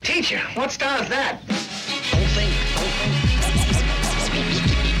gotcha. What style is that? Don't think.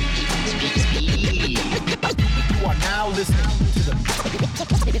 You are now listening to the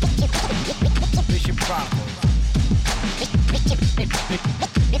Bishop Chronicles.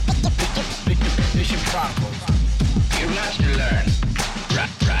 Bishop Chronicles. You must learn.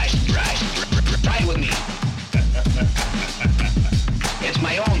 Right with me. It's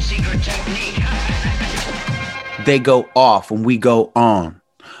my own secret technique. They go off when we go on.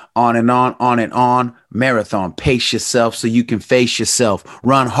 On and on. Marathon. Pace yourself so you can face yourself.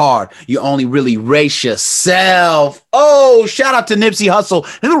 Run hard. You only really race yourself. Oh, shout out to Nipsey Hussle.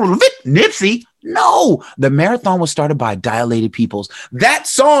 Nipsey? No. The marathon was started by Dilated Peoples. That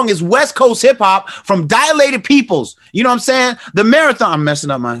song is West Coast hip hop from Dilated Peoples. You know what I'm saying? The marathon. I'm messing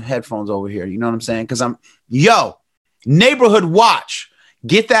up my headphones over here. You know what I'm saying? Because Neighborhood Watch.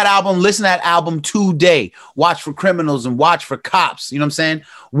 Get that album, listen to that album today. Watch for criminals and watch for cops. You know what I'm saying?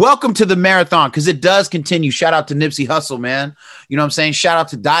 Welcome to the marathon, because it does continue. Shout out to Nipsey Hussle, man. You know what I'm saying? Shout out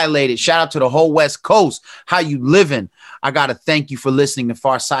to Dilated. Shout out to the whole West Coast. How you living? I got to thank you for listening to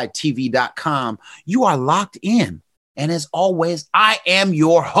FarsideTV.com. You are locked in. And as always, I am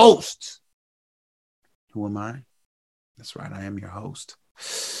your host. Who am I? That's right. I am your host.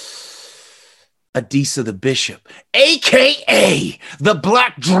 Adisa the Bishop, a.k.a. the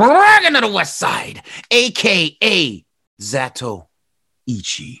Black Dragon of the West Side, a.k.a. Zato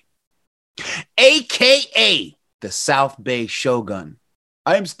Ichi, a.k.a. the South Bay Shogun.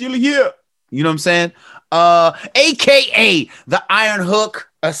 I am still here. You know what I'm saying? A.k.a. the Iron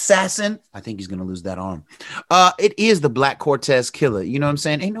Hook Assassin. I think he's going to lose that arm. It is the Black Cortez Killer. You know what I'm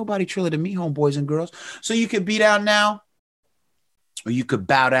saying? Ain't nobody triller than me, homeboys and girls. So you can be down now, or you could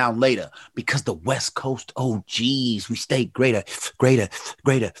bow down later, because the West Coast OGs, we stay greater, ever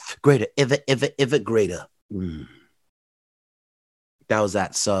greater. That was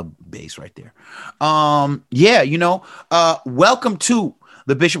that sub bass right there. Welcome to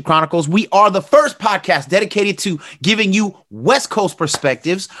the Bishop Chronicles. We are the first podcast dedicated to giving you West Coast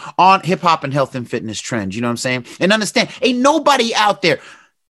perspectives on hip hop and health and fitness trends. You know what I'm saying? And understand, ain't nobody out there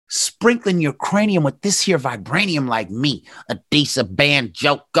sprinkling your cranium with this here vibranium like me, Adisa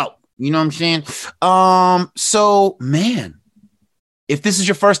Banjoko. You know what I'm saying? So, man, if this is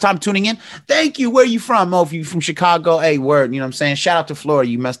your first time tuning in, thank you. Where are you from? Oh, if you from Chicago, hey, word. You know what I'm saying? Shout out to Florida.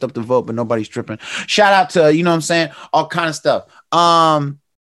 You messed up the vote, but nobody's tripping. Shout out to, you know what I'm saying? All kind of stuff. I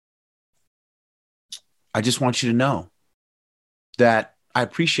just want you to know that I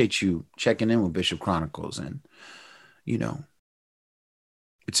appreciate you checking in with Bishop Chronicles, and, you know,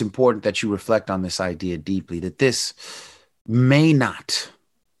 it's important that you reflect on this idea deeply, that this may not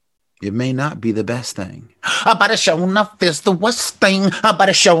be the best thing. I better show enough is the worst thing. I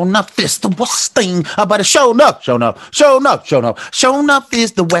better show enough is the worst thing. I better show enough is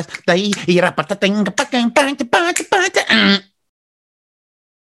the worst thing.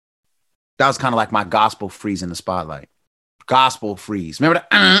 That was kind of like my gospel freeze in the spotlight. Gospel freeze. Remember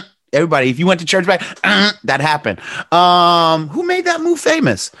that? Everybody, if you went to church back, that happened. Who made that move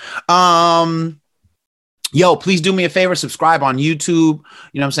famous? Yo, please do me a favor. Subscribe on YouTube.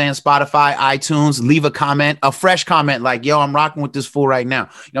 You know what I'm saying? Spotify, iTunes. Leave a comment, a fresh comment like, yo, I'm rocking with this fool right now.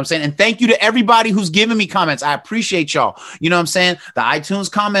 You know what I'm saying? And thank you to everybody who's giving me comments. I appreciate y'all. You know what I'm saying? The iTunes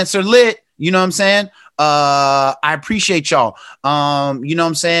comments are lit. You know what I'm saying? I appreciate y'all. You know what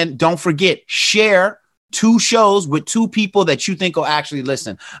I'm saying? Don't forget, share 2 shows with 2 people that you think will actually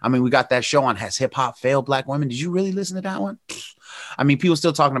listen. I mean, we got that show on Has Hip Hop Failed Black Women? Did you really listen to that one? I mean, people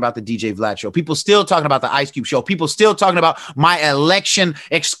still talking about the DJ Vlad show. People still talking about the Ice Cube show. People still talking about my election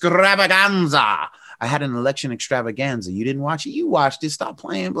extravaganza. I had an election extravaganza. You didn't watch it? You watched it. Stop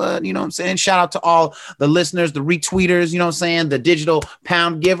playing, blood. You know what I'm saying? Shout out to all the listeners, the retweeters, you know what I'm saying? The digital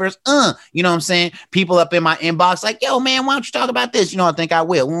pound givers. You know what I'm saying? People up in my inbox like, yo, man, why don't you talk about this? You know, I think I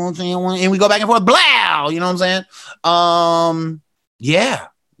will. You know what I'm saying? And we go back and forth. Blow. You know what I'm saying?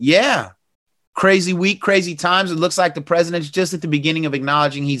 Yeah. Crazy week, crazy times. It looks like the president's just at the beginning of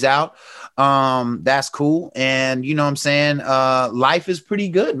acknowledging he's out. That's cool. And you know what I'm saying? Life is pretty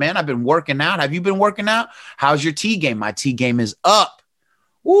good, man. I've been working out. Have you been working out? How's your tea game? My tea game is up.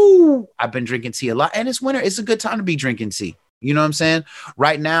 Woo! I've been drinking tea a lot, and it's winter. It's a good time to be drinking tea. You know what I'm saying?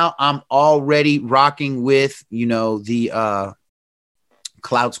 Right now, I'm already rocking with, you know, the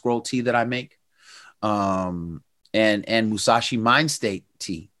Cloud Scroll tea that I make, and Musashi Mind State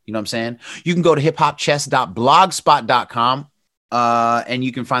tea. You know what I'm saying? You can go to hiphopchess.blogspot.com and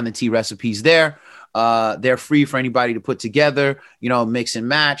you can find the tea recipes there. They're free for anybody to put together, mix and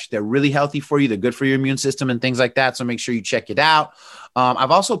match. They're really healthy for you. They're good for your immune system and things like that. So make sure you check it out.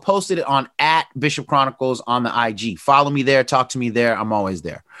 I've also posted it on @Bishop Chronicles on the IG. Follow me there. Talk to me there. I'm always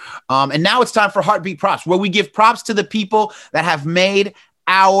there. And now it's time for Heartbeat Props, where we give props to the people that have made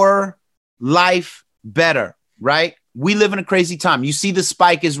our life better, right? We live in a crazy time. You see the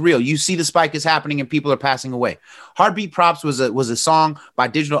spike is real. You see the spike is happening and people are passing away. Heartbeat Props was a song by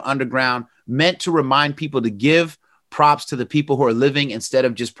Digital Underground meant to remind people to give props to the people who are living instead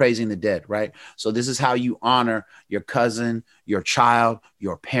of just praising the dead, right? So this is how you honor your cousin, your child,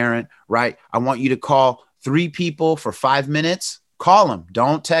 your parent, right? I want you to call 3 people for 5 minutes. Call them.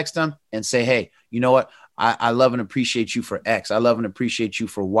 Don't text them and say, hey, you know what? I love and appreciate you for X. I love and appreciate you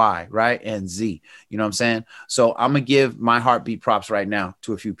for Y, right? And Z. You know what I'm saying? So I'm going to give my heartbeat props right now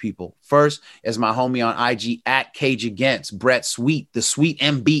to a few people. First is my homie on IG @Cage Against, Brett Sweet, the Sweet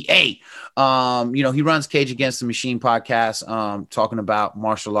MBA. He runs Cage Against the Machine podcast, talking about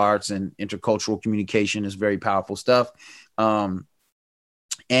martial arts and intercultural communication. Is very powerful stuff.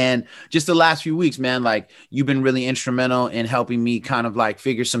 And just the last few weeks, man, like you've been really instrumental in helping me kind of like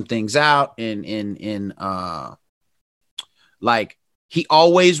figure some things out. Like he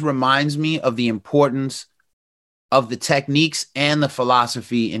always reminds me of the importance of the techniques and the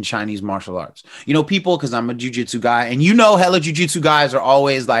philosophy in Chinese martial arts. People, because I'm a jiu-jitsu guy, and hella jiu-jitsu guys are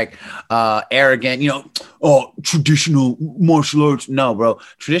always like arrogant, traditional martial arts. No, bro.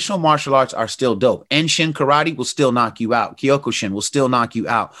 Traditional martial arts are still dope. Enshin karate will still knock you out. Kyokushin will still knock you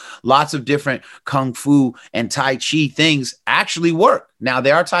out. Lots of different kung fu and tai chi things actually work. Now,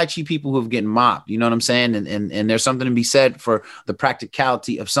 there are Tai Chi people who have gotten mobbed, you know what I'm saying? And there's something to be said for the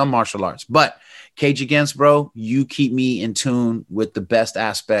practicality of some martial arts. But Cage Against, bro, you keep me in tune with the best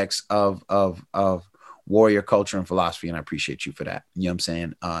aspects of warrior culture and philosophy, and I appreciate you for that. You know what I'm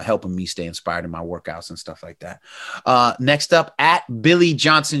saying? Helping me stay inspired in my workouts and stuff like that. Next up, @Billy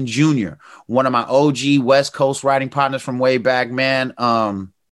Johnson Jr., one of my OG West Coast writing partners from way back, man.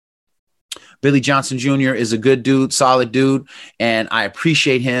 Billy Johnson Jr. is a good dude, solid dude, and I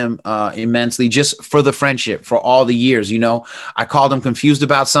appreciate him immensely just for the friendship, for all the years. I called him confused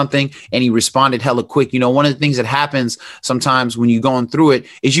about something, and he responded hella quick. One of the things that happens sometimes when you're going through it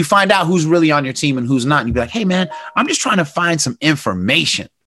is you find out who's really on your team and who's not. And you be like, hey, man, I'm just trying to find some information.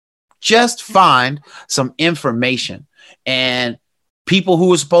 Just find some information. And people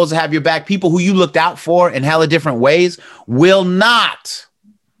who are supposed to have your back, people who you looked out for in hella different ways, will not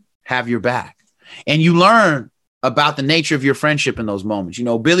have your back. And you learn about the nature of your friendship in those moments.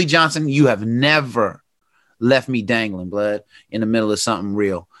 Billy Johnson, you have never left me dangling, blood, in the middle of something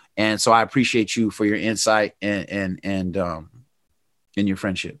real. And so I appreciate you for your insight and your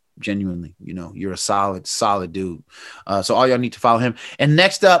friendship. Genuinely, you're a solid dude. So all y'all need to follow him. And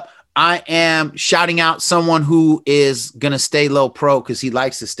next up, I am shouting out someone who is going to stay low pro because he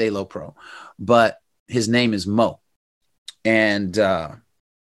likes to stay low pro, but his name is Mo. And,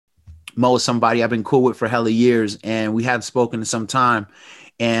 Mo is somebody I've been cool with for hella years, and we hadn't spoken in some time.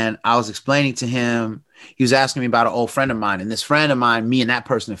 And I was explaining to him, he was asking me about an old friend of mine, and this friend of mine, me and that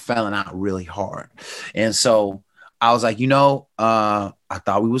person have fallen out really hard. And so I was like, I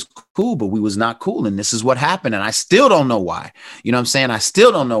thought we was cool, but we was not cool. And this is what happened. And I still don't know why. You know what I'm saying? I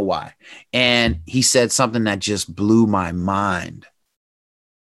still don't know why. And he said something that just blew my mind.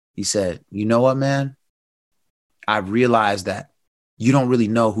 He said, you know what, man? I realized that you don't really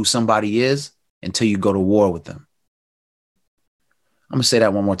know who somebody is until you go to war with them. I'm going to say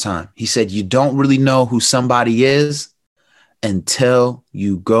that one more time. He said, you don't really know who somebody is until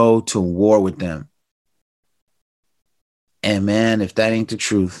you go to war with them. And man, if that ain't the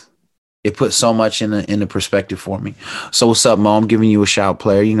truth, it put so much in the perspective for me. So what's up, Mo? I'm giving you a shout,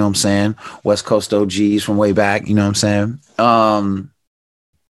 player. You know what I'm saying? West Coast OGs from way back. You know what I'm saying?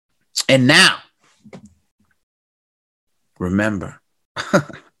 And now, remember,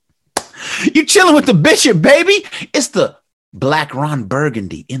 you chilling with the Bishop, baby. It's the Black Ron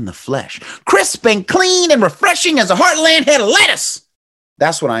Burgundy in the flesh. Crisp and clean and refreshing as a heartland head of lettuce.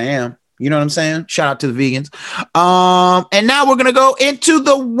 That's what I am. You know what I'm saying? Shout out to the vegans. And now we're going to go into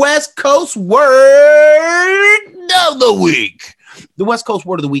the West Coast word of the week. The West Coast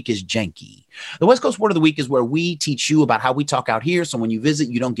word of the week is janky. The West Coast word of the week is where we teach you about how we talk out here. So when you visit,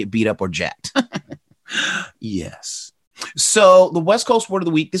 you don't get beat up or jacked. Yes. So the West Coast word of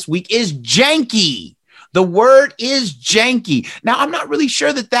the week this week is janky. The word is janky. Now, I'm not really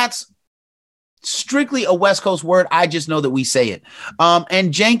sure that that's strictly a West Coast word. I just know that we say it.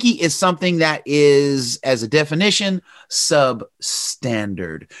 And janky is something that is, as a definition,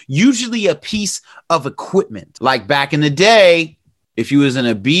 substandard. Usually a piece of equipment. Like back in the day, if you was in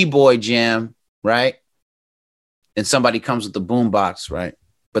a B-boy jam right? And somebody comes with the boombox, right?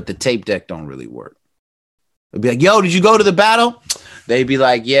 But the tape deck don't really work. They'd be like, yo, did you go to the battle? They'd be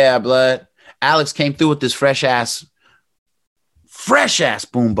like, yeah, blood. Alex came through with this fresh ass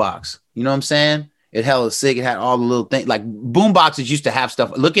boombox. You know what I'm saying? It hella sick. It had all the little things. Like boomboxes used to have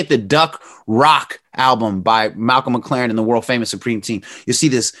stuff. Look at the Duck Rock album by Malcolm McLaren and the world famous Supreme Team. You see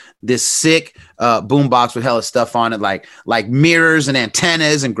this sick boombox with hella stuff on it, like mirrors and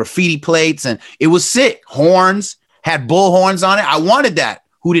antennas and graffiti plates, and it was sick. Horns, had bull horns on it. I wanted that.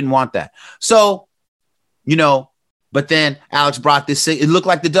 Who didn't want that? So, you know, but then Alex brought this. It looked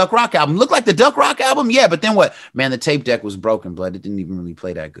like the Duck Rock album. Looked like the Duck Rock album? Yeah, but then what? Man, the tape deck was broken, blood. It didn't even really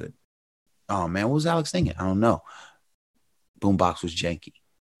play that good. Oh, man, what was Alex thinking? I don't know. Boombox was janky,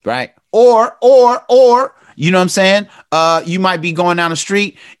 right? Or, you know what I'm saying? You might be going down the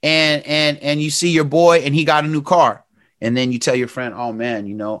street and you see your boy and he got a new car. And then you tell your friend, oh, man,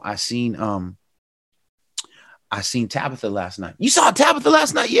 you know, I seen Tabitha last night. You saw Tabitha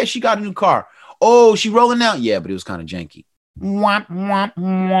last night? Yeah, she got a new car. Oh, she rolling out? Yeah, but it was kind of janky.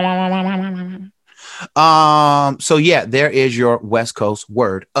 So yeah, there is your West Coast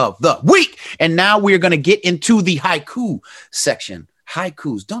word of the week. And now we're going to get into the haiku section.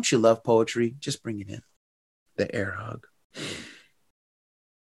 Haikus. Don't you love poetry? Just bring it in. The air hug.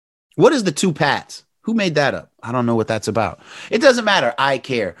 What is the two pats? Who made that up? I don't know what that's about. It doesn't matter. I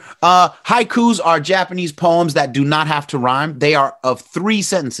care. Haikus are Japanese poems that do not have to rhyme. They are of three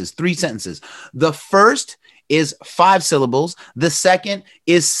sentences. The first is 5 syllables. The second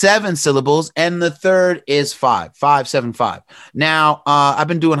is 7 syllables. And the third is 5, 7, 5. Now, I've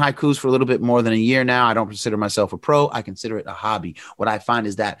been doing haikus for a little bit more than a year now. I don't consider myself a pro. I consider it a hobby. What I find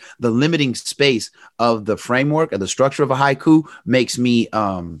is that the limiting space of the framework of the structure of a haiku makes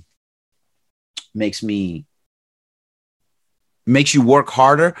you work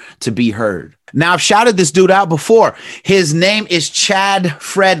harder to be heard. Now, I've shouted this dude out before. His name is Chad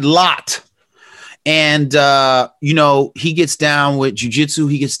Fred Lott. And, you know, he gets down with jujitsu.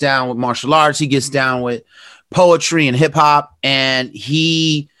 He gets down with martial arts. He gets down with poetry and hip hop. And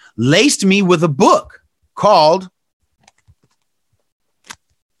he laced me with a book called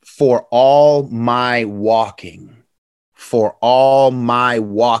For All My Walking.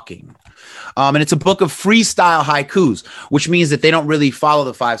 And it's a book of freestyle haikus, which means that they don't really follow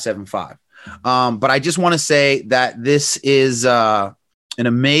the 5-7-5. But I just want to say that this is an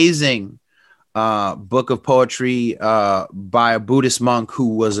amazing book of poetry by a Buddhist monk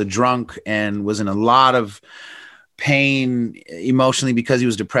who was a drunk and was in a lot of pain emotionally because he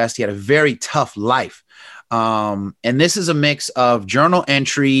was depressed. He had a very tough life. And this is a mix of journal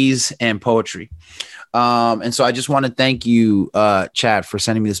entries and poetry. And so I just want to thank you, Chad, for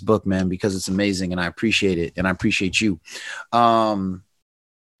sending me this book, man, because it's amazing and I appreciate it. And I appreciate you. So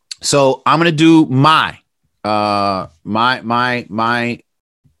I'm going to do my haiku.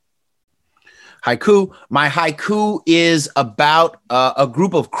 My haiku is about a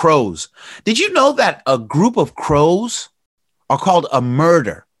group of crows. Did you know that a group of crows are called a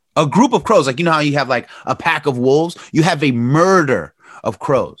murder? A group of crows, like, you know how you have like a pack of wolves? You have a murder of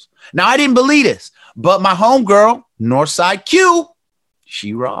crows. Now, I didn't believe this, but my homegirl, Northside Q,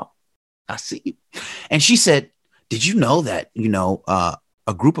 she raw. I see you. And she said, did you know that, you know, a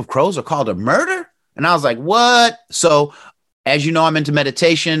group of crows are called a murder? And I was like, what? So as you know, I'm into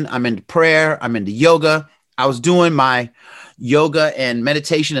meditation. I'm into prayer. I'm into yoga. I was doing my yoga and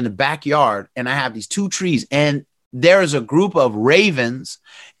meditation in the backyard, and I have these 2 trees, and there is a group of ravens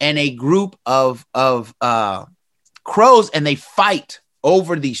and a group of crows, and they fight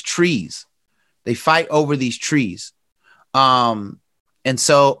over these trees. And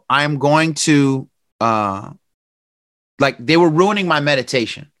so I'm going to, like, they were ruining my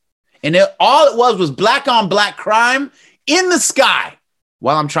meditation. And all it was black on black crime in the sky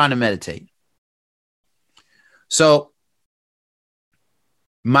while I'm trying to meditate. So,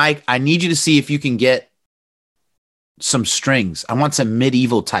 Mike, I need you to see if you can get some strings. I want some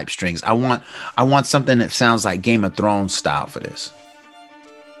medieval type strings. I want something that sounds like Game of Thrones style for this.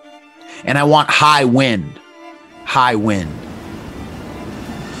 And I want high wind.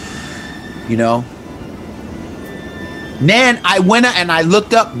 You know? Then I went and I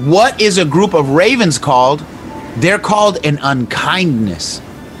looked up what is a group of ravens called. They're called an unkindness,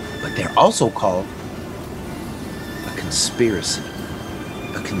 but they're also called a conspiracy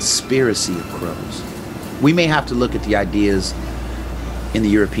of crows. We may have to look at the ideas in the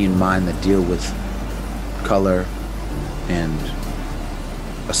European mind that deal with color and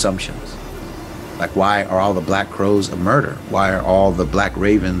assumptions. Like, why are all the black crows a murder? Why are all the black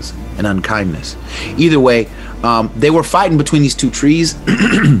ravens an unkindness? Either way, they were fighting between these 2 trees.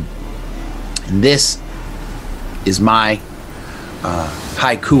 And this is my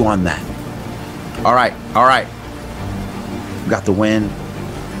haiku on that. All right. Got the wind.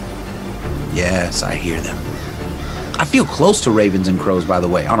 Yes, I hear them. I feel close to ravens and crows, by the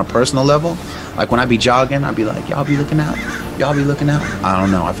way, on a personal level. Like when I be jogging, I'd be like, y'all be looking out? Y'all be looking out? I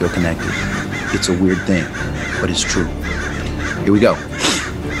don't know. I feel connected. It's a weird thing, but it's true. Here we go.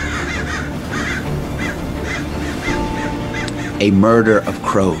 A murder of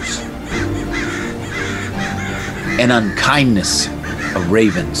crows. An unkindness of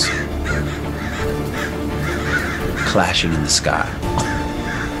ravens. Clashing in the sky.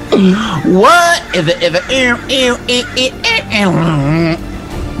 What?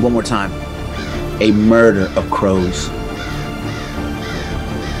 One more time. A murder of crows.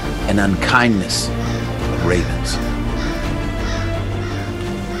 An unkindness of ravens.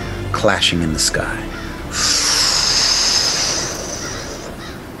 Clashing in the sky.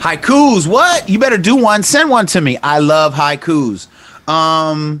 Haikus, what? You better do one. Send one to me. I love haikus.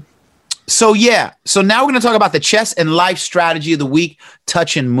 So now we're going to talk about the chess and life strategy of the week,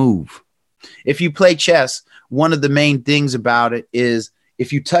 touch and move. If you play chess, one of the main things about it is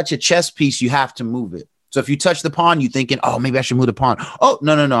if you touch a chess piece, you have to move it. So if you touch the pawn, you're thinking, oh, maybe I should move the pawn. Oh,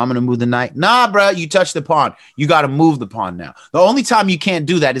 no, I'm going to move the knight. Nah, bro, you touch the pawn. You got to move the pawn now. The only time you can't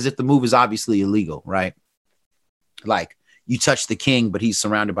do that is if the move is obviously illegal, right? Like you touch the king, but he's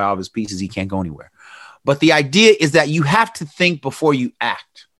surrounded by all of his pieces. He can't go anywhere. But the idea is that you have to think before you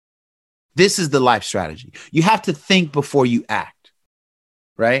act. This is the life strategy. You have to think before you act,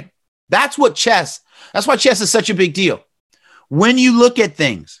 right? That's why chess is such a big deal. When you look at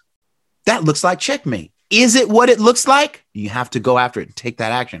things, that looks like checkmate. Is it what it looks like? You have to go after it and take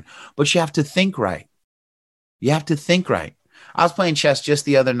that action. But you have to think right. You have to think right. I was playing chess just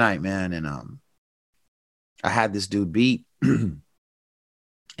the other night, man, and I had this dude beat, and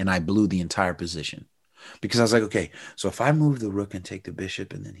I blew the entire position. Because I was like, okay, so if I move the rook and take the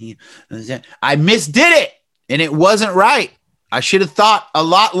bishop and then I misdid it and it wasn't right. I should have thought a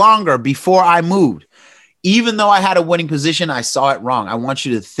lot longer before I moved. Even though I had a winning position, I saw it wrong. I want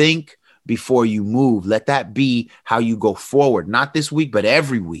you to think before you move. Let that be how you go forward. Not this week, but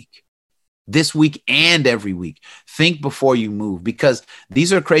every week. This week and every week. Think before you move because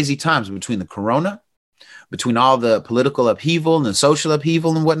these are crazy times between the corona, between all the political upheaval and the social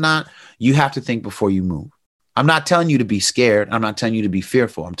upheaval and whatnot. You have to think before you move. I'm not telling you to be scared. I'm not telling you to be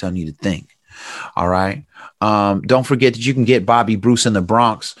fearful. I'm telling you to think. All right. Don't forget that you can get Bobby Bruce in the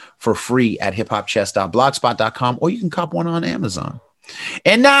Bronx for free at hiphopchess.blogspot.com, or you can cop one on Amazon.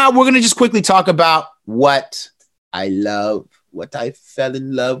 And now we're going to just quickly talk about what I love, what I fell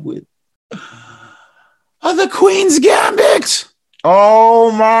in love with. The Queen's Gambit.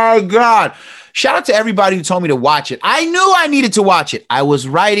 Oh my God. Shout out to everybody who told me to watch it. I knew I needed to watch it. I was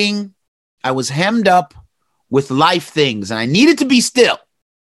writing. I was hemmed up with life things, and I needed to be still.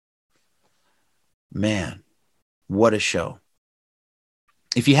 Man, what a show.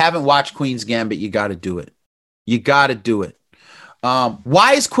 If you haven't watched Queen's Gambit, you got to do it. You got to do it.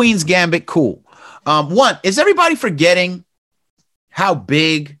 Why is Queen's Gambit cool? One, is everybody forgetting how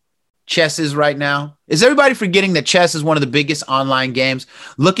big chess is right now? Is everybody forgetting that chess is one of the biggest online games?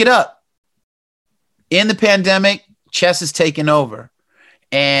 Look it up. In the pandemic, chess is taking over.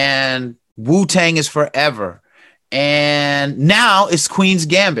 And Wu-Tang is forever. And now it's Queen's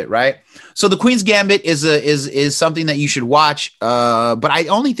Gambit, right? So the Queen's Gambit is something that you should watch. But I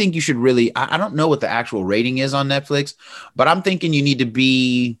only think you should really, I don't know what the actual rating is on Netflix, but I'm thinking you need to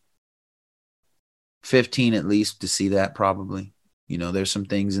be 15 at least to see that probably. You know, there's some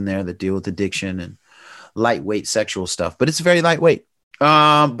things in there that deal with addiction and lightweight sexual stuff, but it's very lightweight.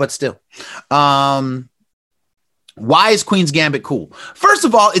 But still, why is Queen's Gambit cool? First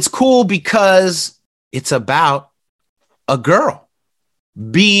of all, it's cool because it's about a girl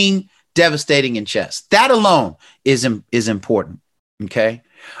being devastating in chess. That alone is important. Okay.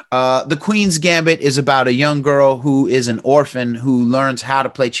 The Queen's Gambit is about a young girl who is an orphan who learns how to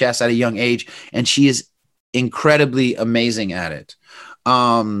play chess at a young age, and she is incredibly amazing at it.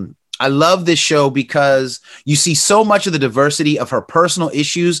 I love this show because you see so much of the diversity of her personal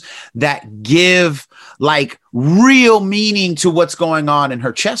issues that give like real meaning to what's going on in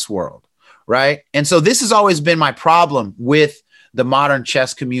her chess world, right? And so this has always been my problem with the modern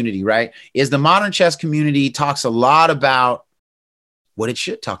chess community, right? Is the modern chess community talks a lot about what it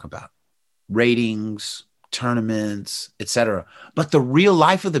should talk about, ratings, tournaments, etc. But the real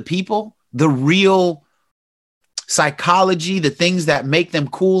life of the people, the real psychology, the things that make them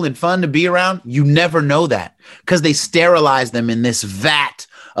cool and fun to be around, you never know that because they sterilize them in this vat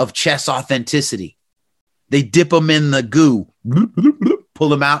of chess authenticity. They dip them in the goo, pull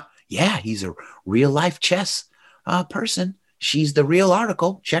them out. Yeah, he's a real life chess person. She's the real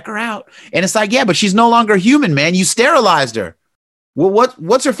article. Check her out. And it's like, yeah, but she's no longer human, man. You sterilized her. Well,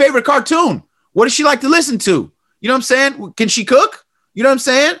 what's her favorite cartoon? What does she like to listen to? You know what I'm saying? Can she cook? You know what I'm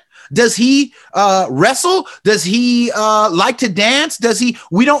saying? Does he wrestle? Does he like to dance?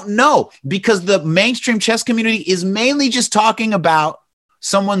 We don't know, because the mainstream chess community is mainly just talking about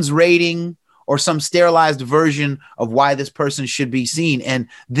someone's rating or some sterilized version of why this person should be seen. And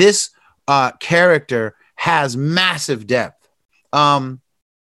this character has massive depth.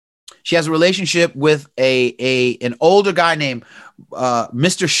 She has a relationship with an older guy named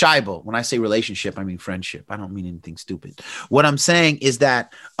Mr. Scheibel. When I say relationship, I mean friendship. I don't mean anything stupid. What I'm saying is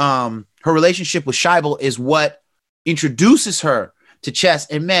that her relationship with Scheibel is what introduces her to chess.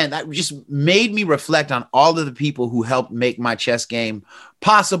 And man, that just made me reflect on all of the people who helped make my chess game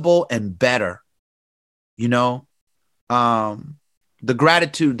possible and better. You know, the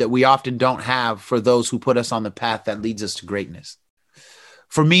gratitude that we often don't have for those who put us on the path that leads us to greatness.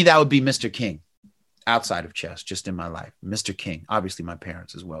 For me, that would be Mr. King, outside of chess, just in my life. Mr. King, obviously my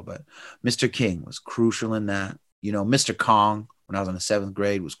parents as well, but Mr. King was crucial in that. You know, Mr. Kong, when I was in the 7th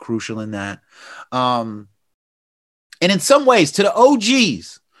grade, was crucial in that. And in some ways, to the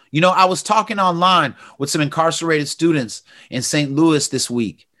OGs, you know, I was talking online with some incarcerated students in St. Louis this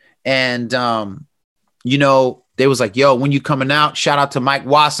week. And, you know, they was like, yo, when you coming out? Shout out to Mike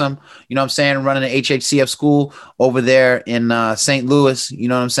Wassam, you know what I'm saying, running the HHCF school over there in St. Louis. You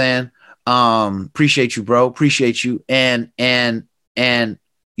know what I'm saying? Appreciate you, bro. Appreciate you. And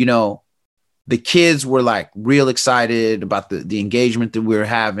you know, the kids were like real excited about the engagement that we were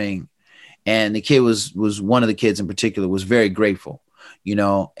having. And the kid was one of the kids in particular was very grateful, you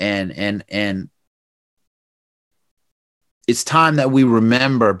know, and it's time that we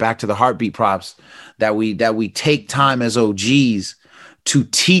remember, back to the heartbeat props, that we take time as OGs to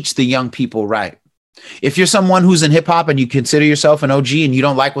teach the young people right. If you're someone who's in hip hop and you consider yourself an OG and you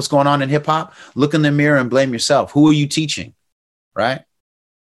don't like what's going on in hip hop, look in the mirror and blame yourself. Who are you teaching? Right?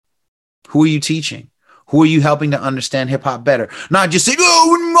 Who are you teaching? Who are you helping to understand hip hop better? Not just saying,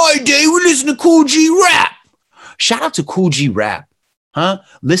 oh, in my day, we listen to Cool G Rap. Shout out to Cool G Rap. Huh?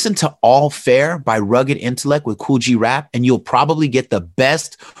 Listen to All Fair by Rugged Intellect with Cool G Rap, and you'll probably get the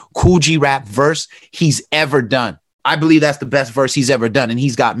best Cool G Rap verse he's ever done. I believe that's the best verse he's ever done, and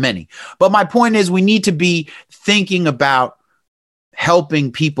he's got many. But my point is, we need to be thinking about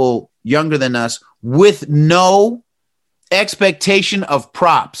helping people younger than us with no expectation of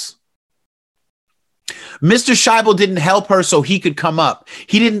props. Mr. Scheibel didn't help her so he could come up.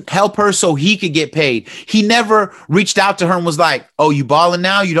 He didn't help her so he could get paid. He never reached out to her and was like, oh, you balling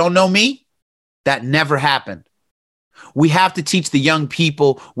now? You don't know me? That never happened. We have to teach the young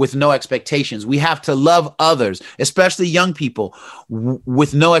people with no expectations. We have to love others, especially young people,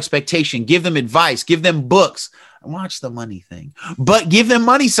 with no expectation. Give them advice, give them books. Watch the money thing, but give them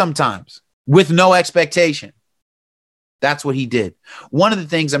money sometimes with no expectation. That's what he did. One of the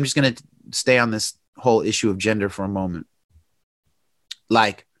things, I'm just going to stay on this whole issue of gender for a moment.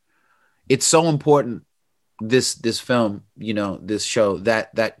 Like, it's so important, this film, you know, this show,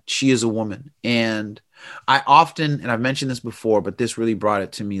 that she is a woman. And I often, and I've mentioned this before, but this really brought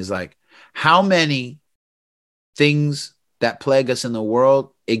it to me, is like, how many things that plague us in the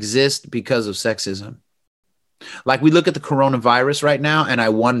world exist because of sexism? Like, we look at the coronavirus right now, and I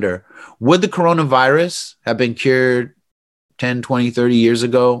wonder, would the coronavirus have been cured 10, 20, 30 years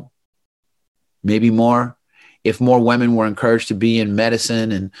ago? Maybe more, if more women were encouraged to be in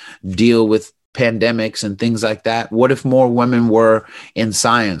medicine and deal with pandemics and things like that. What if more women were in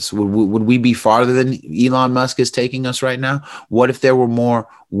science? Would we be farther than Elon Musk is taking us right now? What if there were more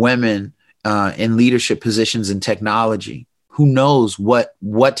women in leadership positions in technology? Who knows what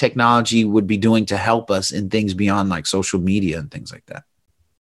technology would be doing to help us in things beyond like social media and things like that,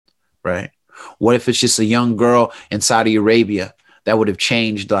 right? What if it's just a young girl in Saudi Arabia that would have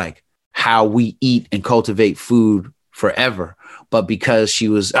changed like how we eat and cultivate food forever, but because she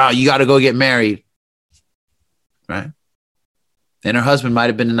was, oh, you got to go get married, right? And her husband might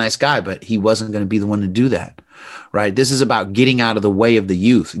have been a nice guy, but he wasn't going to be the one to do that, right? This is about getting out of the way of the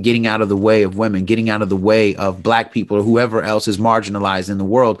youth, getting out of the way of women, getting out of the way of Black people or whoever else is marginalized in the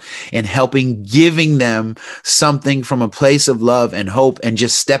world, and helping, giving them something from a place of love and hope, and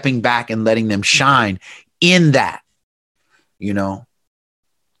just stepping back and letting them shine in that, you know?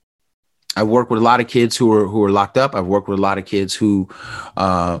 I've worked with a lot of kids who are locked up. I've worked with a lot of kids who,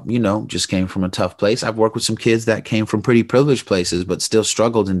 you know, just came from a tough place. I've worked with some kids that came from pretty privileged places, but still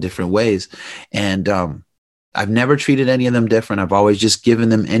struggled in different ways. And I've never treated any of them different. I've always just given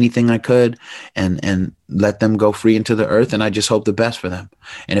them anything I could and let them go free into the earth. And I just hope the best for them.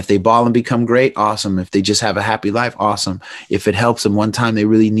 And if they ball and become great, awesome. If they just have a happy life, awesome. If it helps them one time they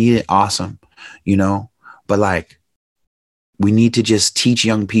really need it, awesome. You know, but like, we need to just teach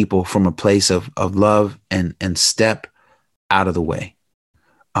young people from a place of love and step out of the way.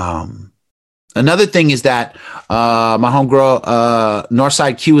 Another thing is that my homegirl,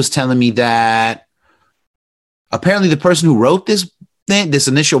 Northside Q, was telling me that apparently the person who wrote this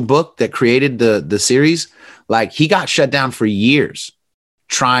initial book that created the series, like he got shut down for years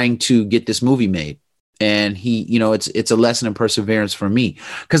trying to get this movie made. And he, you know, it's a lesson in perseverance for me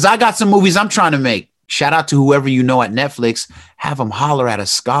because I got some movies I'm trying to make. Shout out to whoever you know at Netflix. Have them holler at a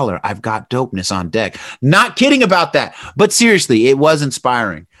scholar. I've got dopeness on deck. Not kidding about that. But seriously, it was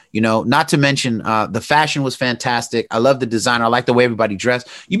inspiring. You know, not to mention the fashion was fantastic. I love the design. I like the way everybody dressed.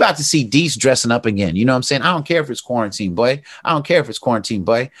 You about to see Deece dressing up again. You know what I'm saying? I don't care if it's quarantine, boy. I don't care if it's quarantine,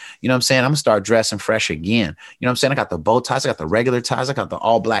 boy. You know what I'm saying? I'm going to start dressing fresh again. You know what I'm saying? I got the bow ties. I got the regular ties. I got the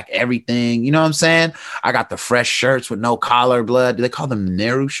all black everything. You know what I'm saying? I got the fresh shirts with no collar blood. Do they call them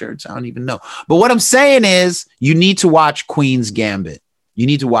Nehru shirts? I don't even know. But what I'm saying is you need to watch Queen's Gambit. You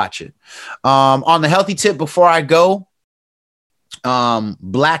need to watch it. On the healthy tip before I go,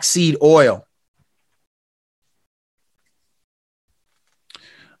 black seed oil.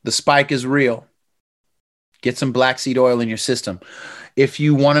 The spike is real. Get some black seed oil in your system. If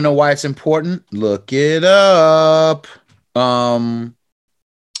you want to know why it's important, look it up.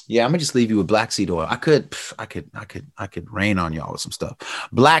 Yeah, I'm gonna just leave you with black seed oil. I could rain on y'all with some stuff.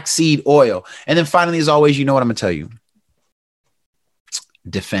 Black seed oil. And then finally, as always, you know what I'm gonna tell you.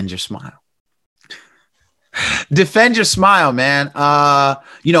 Defend your smile. Defend your smile, man.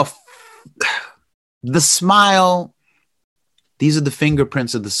 You know, the smile, these are the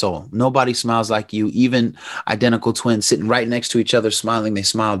fingerprints of the soul. Nobody smiles like you. Even identical twins sitting right next to each other smiling, they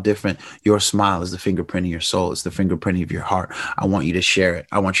smile different. Your smile is the fingerprint of your soul. It's the fingerprint of your heart. I want you to share it.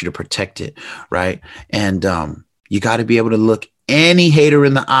 I want you to protect it, right? And you got to be able to look any hater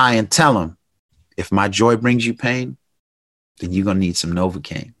in the eye and tell them, if my joy brings you pain, then you're going to need some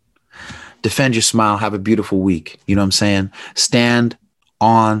Novocaine. Defend your smile. Have a beautiful week. You know what I'm saying? Stand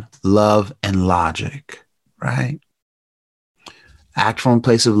on love and logic, right? Act from a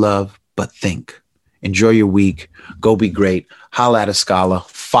place of love, but think. Enjoy your week. Go be great. Holla at a scholar.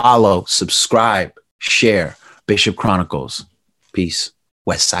 Follow, subscribe, share. Bishop Chronicles. Peace.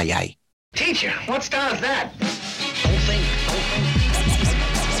 West Side. Teacher, what style is that?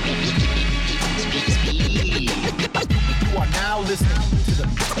 You are now listening to the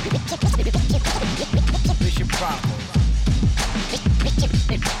Bishop Chronicles.